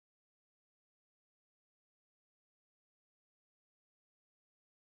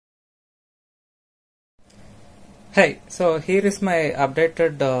Hi, so here is my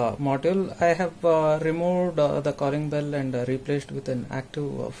updated module. I have removed the calling bell and replaced with an active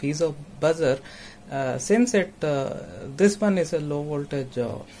piezo buzzer. Since this one is a low voltage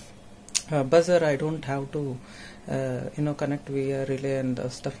buzzer, I don't have to connect via relay and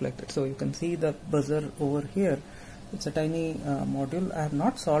stuff like that. So you can see the buzzer over here. It's a tiny module. I have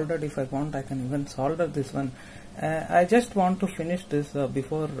not soldered. If I want, I can even solder this one. I just want to finish this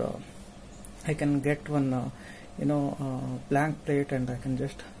before I can get one blank plate, and I can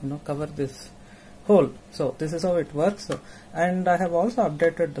just cover this hole. So this is how it works. And I have also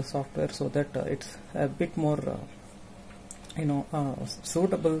updated the software so that it's a bit more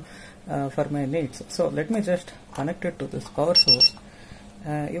suitable for my needs. So let me just connect it to this power source.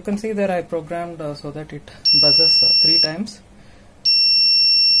 You can see there I programmed so that it buzzes 3 times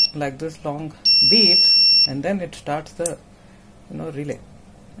like this, long beeps, and then it starts the relay.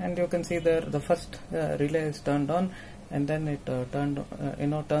 And you can see there the first relay is turned on, and then it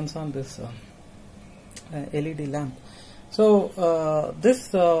turns on this LED lamp. So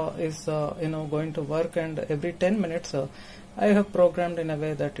this is going to work, and every 10 minutes I have programmed in a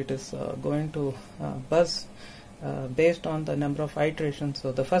way that it is going to buzz based on the number of iterations.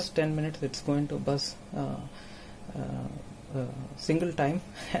 So the first 10 minutes it's going to buzz single time,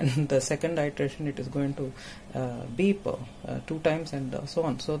 and the second iteration it is going to beep 2 times, and so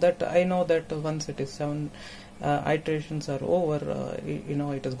on, so that I know that once it is 7 iterations are over,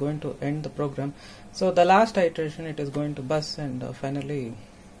 it is going to end the program. So the last iteration it is going to buzz, and finally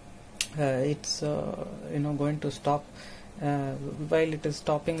it's going to stop. While it is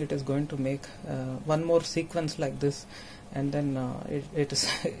stopping, it is going to make one more sequence like this, and then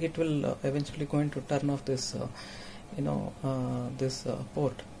it will eventually going to turn off this this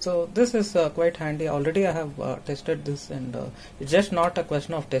port. So this is quite handy. Already I have tested this, and it's just not a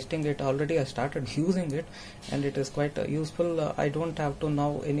question of testing it. Already I started using it, and it is quite useful. I don't have to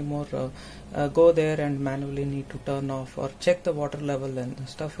now anymore go there and manually need to turn off or check the water level and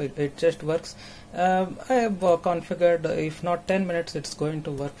stuff. It just works. I have configured, if not 10 minutes, it's going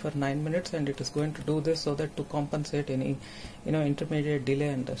to work for 9 minutes, and it is going to do this so that to compensate any intermediate delay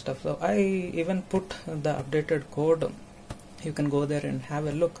and stuff. So I even put the updated code. You can go there and have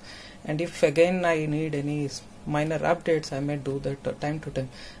a look, and if again I need any minor updates, I may do that time to time.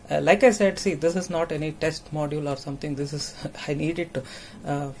 Like I said, see, this is not any test module or something. This is I need it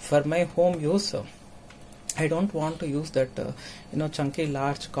for my home use. So I don't want to use that chunky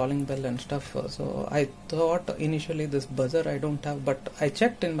large calling bell and stuff. So I thought initially this buzzer I don't have, but I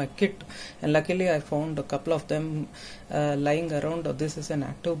checked in my kit, and luckily I found a couple of them lying around. This is an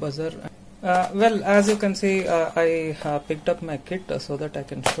active buzzer. Well, as you can see, I picked up my kit so that I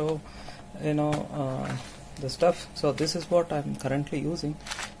can show the stuff. So this is what I'm currently using,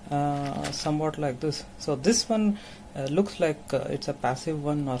 somewhat like this. So this one looks like it's a passive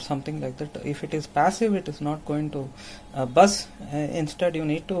one or something like that. If it is passive, it is not going to buzz. Instead, you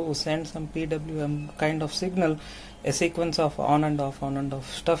need to send some PWM kind of signal, a sequence of on and off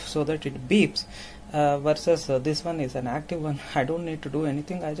stuff, so that it beeps. Versus this one is an active one. I don't need to do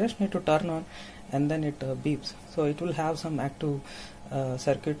anything. I just need to turn on, and then it beeps. So it will have some active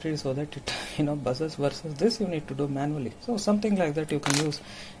circuitry so that it buzzes. Versus this, you need to do manually. So something like that you can use,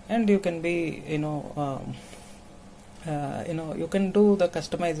 and you can be you can do the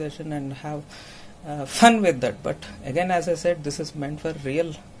customization and have fun with that. But again, as I said, this is meant for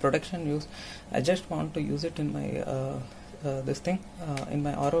real production use. I just want to use it in my in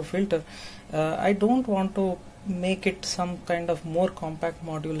my RO filter. I don't want to make it some kind of more compact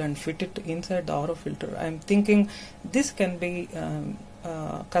module and fit it inside the RO filter. I'm thinking this can be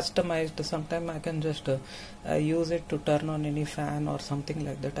customized. Sometime I can just use it to turn on any fan or something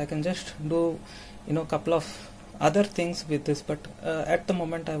like that. I can just do couple of other things with this, but at the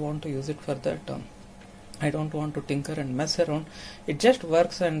moment I want to use it for that. I don't want to tinker and mess around. It just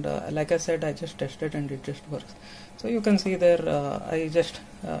works, and like I said, I just tested and it just works. So you can see there, I just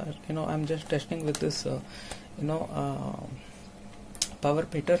I'm just testing with this power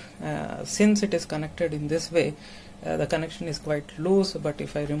meter. Since it is connected in this way, the connection is quite loose, but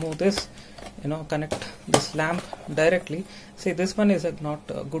if I remove this, connect this lamp directly, see, this one is not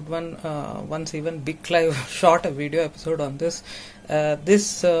a good one. Once even Big Clive shot a video episode on this.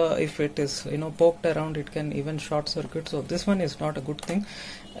 This if it is poked around, it can even short circuit. So this one is not a good thing.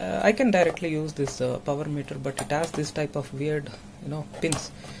 I can directly use this power meter, but it has this type of weird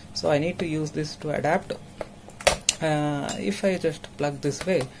pins, so I need to use this to adapt. If I just plug this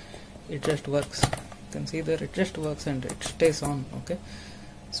way, it just works. You can see there, it just works and it stays on. Okay,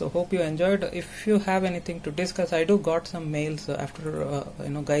 So hope you enjoyed. If you have anything to discuss, I do got some mails after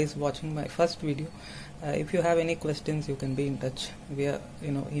guys watching my first video. If you have any questions, you can be in touch via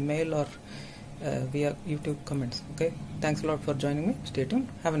email or via YouTube comments. Okay, thanks a lot for joining me. Stay tuned.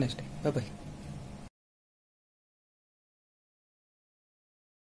 Have a nice day. Bye bye.